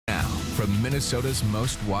from Minnesota's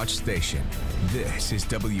most watched station. This is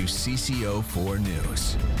WCCO-4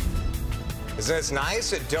 News. Isn't this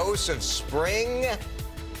nice? A dose of spring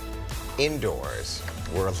indoors.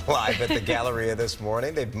 We're live at the Galleria this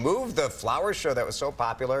morning. They've moved the flower show that was so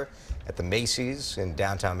popular at the Macy's in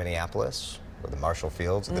downtown Minneapolis, or the Marshall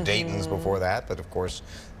Fields, the Daytons before that. But of course,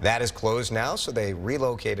 that is closed now, so they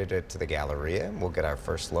relocated it to the Galleria. And we'll get our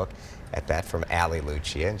first look at that from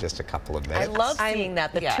Lucia in just a couple of minutes. I love seeing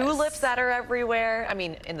that. The tulips that are everywhere. I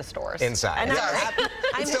mean, in the stores. Inside. And Yeah,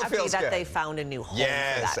 I'm happy that they found a new home for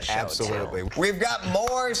that show, absolutely. too. We've got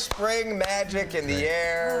more spring magic in the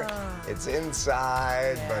air. It's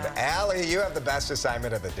inside. But Allie, you have the best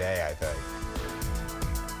assignment of the day, I think.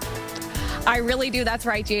 I really do. That's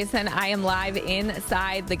right, Jason. I am live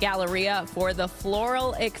inside the Galleria for the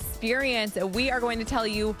floral experience. We are going to tell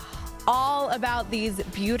you all about these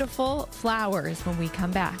beautiful flowers when we come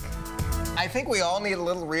back. I think we all need a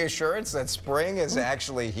little reassurance that spring is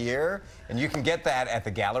actually here, and you can get that at the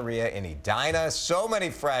Galleria in Edina. So many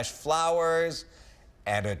fresh flowers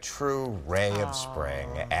and a true ray of spring.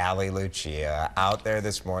 Lucia out there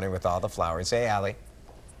this morning with all the flowers. Hey, Allie.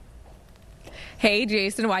 Hey,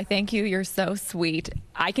 Jason. Why, thank you. You're so sweet.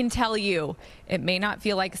 I can tell you, it may not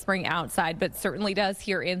feel like spring outside, but certainly does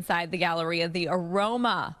here inside the Galleria. The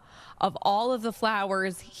aroma of all of the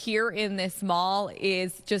flowers here in this mall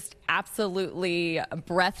is just absolutely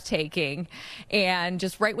breathtaking. And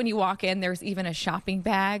just right when you walk in, there's even a shopping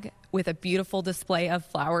bag with a beautiful display of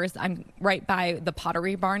flowers. I'm right by the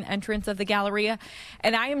Pottery Barn entrance of the Galleria.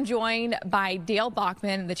 And I am joined by Dale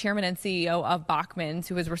Bachman, the chairman and CEO of Bachman,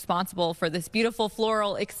 who is responsible for this beautiful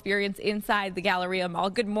floral experience inside the Galleria Mall.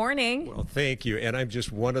 Good morning. Well, thank you. And I'm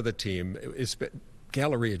just one of the team.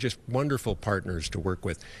 Galleria, just wonderful partners to work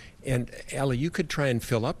with. And Allie, you could try and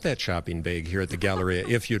fill up that shopping bag here at the Galleria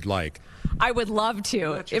if you'd like. I would love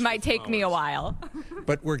to. It might take me a while.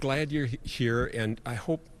 But we're glad you're here, and I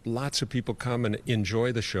hope lots of people come and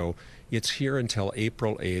enjoy the show. It's here until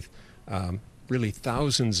April 8th. Really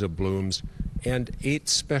thousands of blooms and 8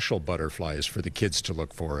 special butterflies for the kids to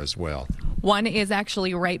look for as well. One is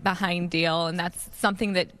actually right behind Dale, and that's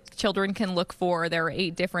something that children can look for. There are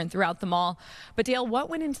 8 different throughout the mall. But Dale, what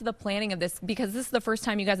went into the planning of this? Because this is the first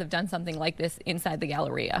time you guys have done something like this inside the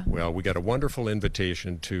Galleria. Well, we got a wonderful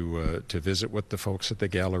invitation to visit with the folks at the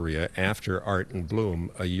Galleria after Art and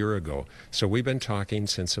Bloom a year ago. So we've been talking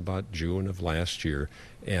since about June of last year,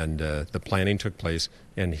 and the planning took place,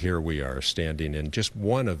 and here we are standing in just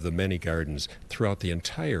one of the many gardens throughout the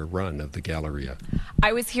entire run of the Galleria.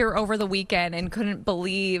 I was here over the weekend and couldn't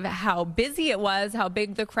believe how busy it was, how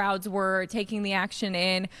big the crowds were taking the action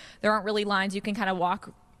in. There aren't really lines. You can kind of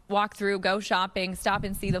walk through, go shopping, stop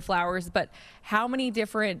and see the flowers. But how many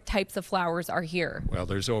different types of flowers are here? Well,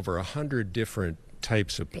 there's over 100 different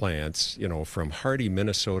types of plants, you know, from hardy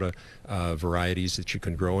Minnesota varieties that you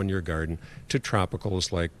can grow in your garden to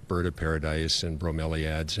tropicals like bird of paradise and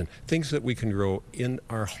bromeliads and things that we can grow in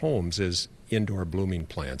our homes as indoor blooming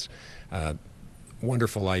plants.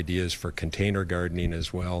 Wonderful ideas for container gardening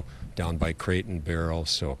as well, down by crate and barrel,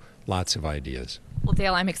 so lots of ideas. Well,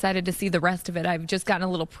 Dale, I'm excited to see the rest of it. I've just gotten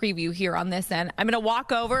a little preview here on this end. I'm going to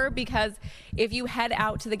walk over because if you head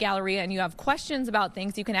out to the Galleria and you have questions about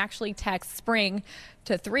things, you can actually text SPRING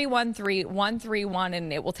to 313-131,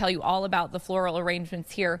 and it will tell you all about the floral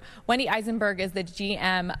arrangements here. Wendy Eisenberg is the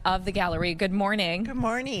GM of the Galleria. Good morning. Good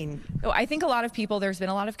morning. So I think a lot of people, there's been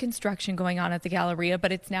a lot of construction going on at the Galleria,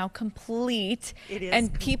 but it's now complete. It is and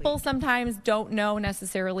complete. People sometimes don't know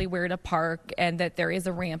necessarily where to park and that there is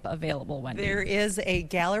a ramp available, Wendy. There is a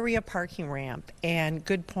Galleria parking ramp, and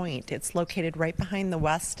good point. It's located right behind the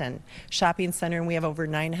Weston Shopping Center, and we have over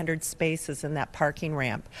 900 spaces in that parking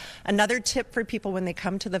ramp. Another tip for people when they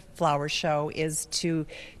come to the flower show is to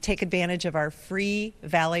take advantage of our free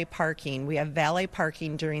valet parking. We have valet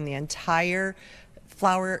parking during the entire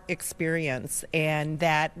flower experience, and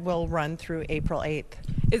that will run through April 8th.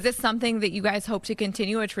 Is this something that you guys hope to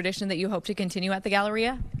continue, a tradition that you hope to continue at the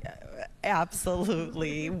Galleria?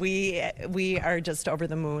 Absolutely. We are just over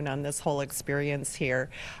the moon on this whole experience here.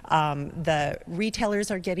 The retailers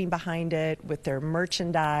are getting behind it with their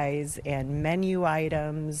merchandise and menu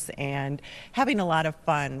items and having a lot of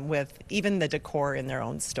fun with even the decor in their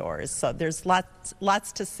own stores. So there's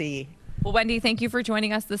lots to see. Well, Wendy, thank you for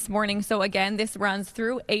joining us this morning. So again, this runs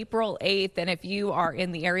through April 8th. And if you are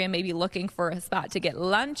in the area, maybe looking for a spot to get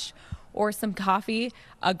lunch or some coffee,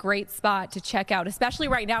 a great spot to check out, especially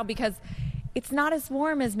right now because it's not as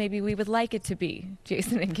warm as maybe we would like it to be,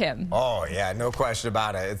 Jason and Kim. Oh, yeah, no question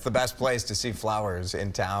about it. It's the best place to see flowers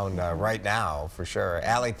in town right now, for sure.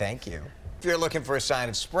 Allie, thank you. If you're looking for a sign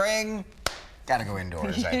of spring, Gotta go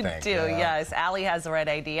indoors, I think. You do, yes. Allie has the right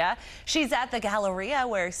idea. She's at the Galleria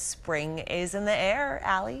where spring is in the air.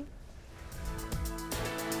 Allie?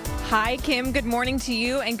 Hi, Kim. Good morning to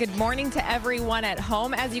you and good morning to everyone at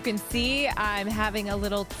home. As you can see, I'm having a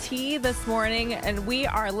little tea this morning and we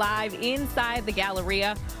are live inside the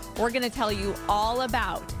Galleria. We're going to tell you all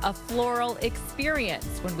about a floral experience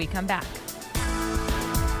when we come back.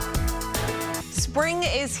 Spring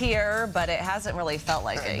is here, but it hasn't really felt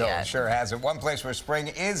like it no, yet. It sure hasn't. One place where spring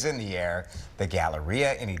is in the air, the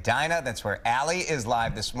Galleria in Edina. That's where Allie is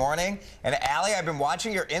live this morning. And Allie, I've been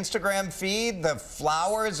watching your Instagram feed. The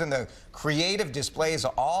flowers and the creative displays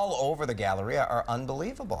all over the Galleria are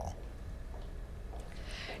unbelievable.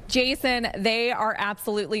 Jason, they are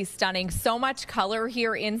absolutely stunning. So much color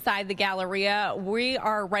here inside the Galleria. We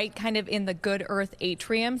are right kind of in the Good Earth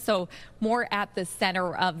atrium, so more at the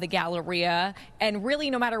center of the Galleria. And really,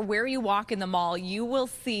 no matter where you walk in the mall, you will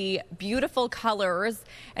see beautiful colors.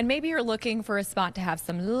 And maybe you're looking for a spot to have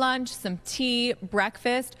some lunch, some tea,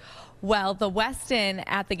 breakfast. Well, the Westin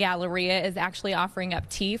at the Galleria is actually offering up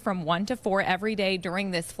tea from 1 to 4 every day during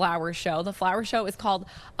this flower show. The flower show is called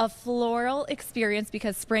a floral experience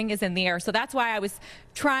because spring is in the air. So that's why I was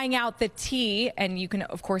trying out the tea, and you can,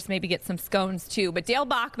 of course, maybe get some scones too. But Dale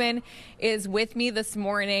Bachman is with me this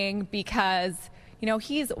morning because you know,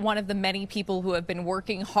 he's one of the many people who have been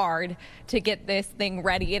working hard to get this thing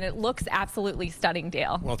ready, and it looks absolutely stunning,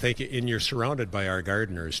 Dale. Well, thank you. And you're surrounded by our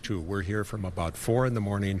gardeners, too. We're here from about 4 in the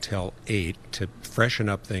morning till 8 to freshen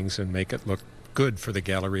up things and make it look good for the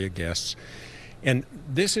Galleria guests. And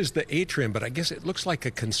this is the atrium, but I guess it looks like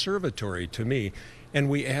a conservatory to me.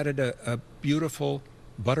 And we added a beautiful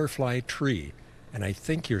butterfly tree. And I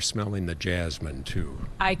think you're smelling the jasmine, too.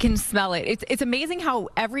 I can smell it. It's amazing how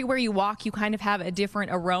everywhere you walk, you kind of have a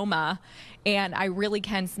different aroma. And I really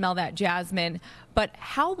can smell that jasmine. But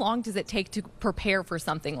how long does it take to prepare for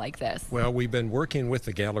something like this? Well, we've been working with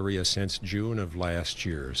the Galleria since June of last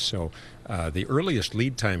year. So the earliest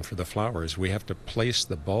lead time for the flowers, we have to place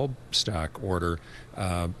the bulb stock order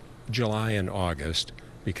July and August,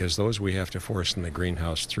 because those we have to force in the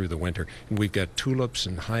greenhouse through the winter. And we've got tulips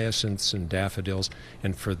and hyacinths and daffodils,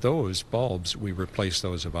 and for those bulbs, we replace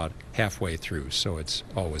those about halfway through, so it's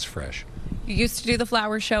always fresh. You used to do the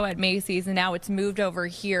flower show at Macy's, and now it's moved over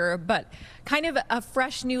here, but kind of a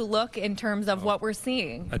fresh new look in terms of what we're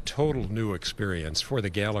seeing. A total new experience for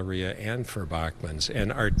the Galleria and for Bachman's,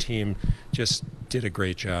 and our team just did a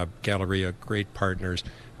great job. Galleria, great partners.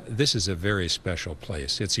 This is a very special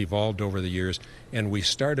place. It's evolved over the years, and we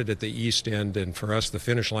started at the East End, and for us, the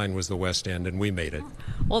finish line was the West End, and we made it.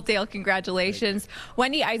 Well, Dale, congratulations.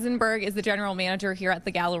 Wendy Eisenberg is the general manager here at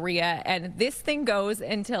the Galleria, and this thing goes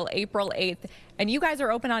until April 8th, and you guys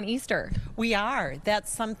are open on Easter. We are.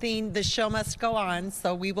 That's something, the show must go on,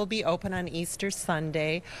 so we will be open on Easter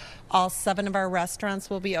Sunday. All 7 of our restaurants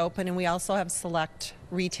will be open, and we also have select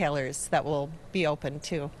retailers that will be open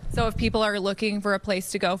too. So if people are looking for a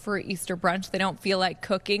place to go for Easter brunch, they don't feel like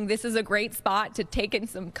cooking, this is a great spot to take in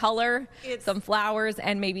some color, some flowers,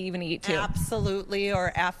 and maybe even eat too. Absolutely.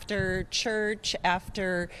 Or after church,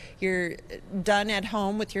 after you're done at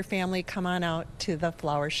home with your family, come on out to the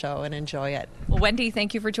flower show and enjoy it. Well, Wendy,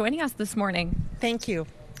 thank you for joining us this morning. Thank you.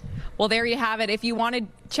 Well, there you have it. If you want to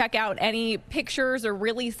check out any pictures or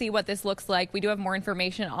really see what this looks like, we do have more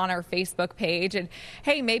information on our Facebook page. And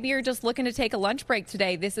hey, maybe you're just looking to take a lunch break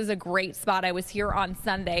today. This is a great spot. I was here on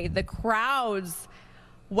Sunday. The crowds,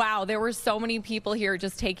 wow, there were so many people here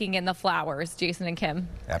just taking in the flowers. Jason and Kim.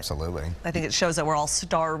 Absolutely. I think it shows that we're all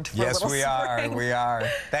starved for a little spring. Yes, we are. We are.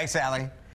 Thanks, Allie.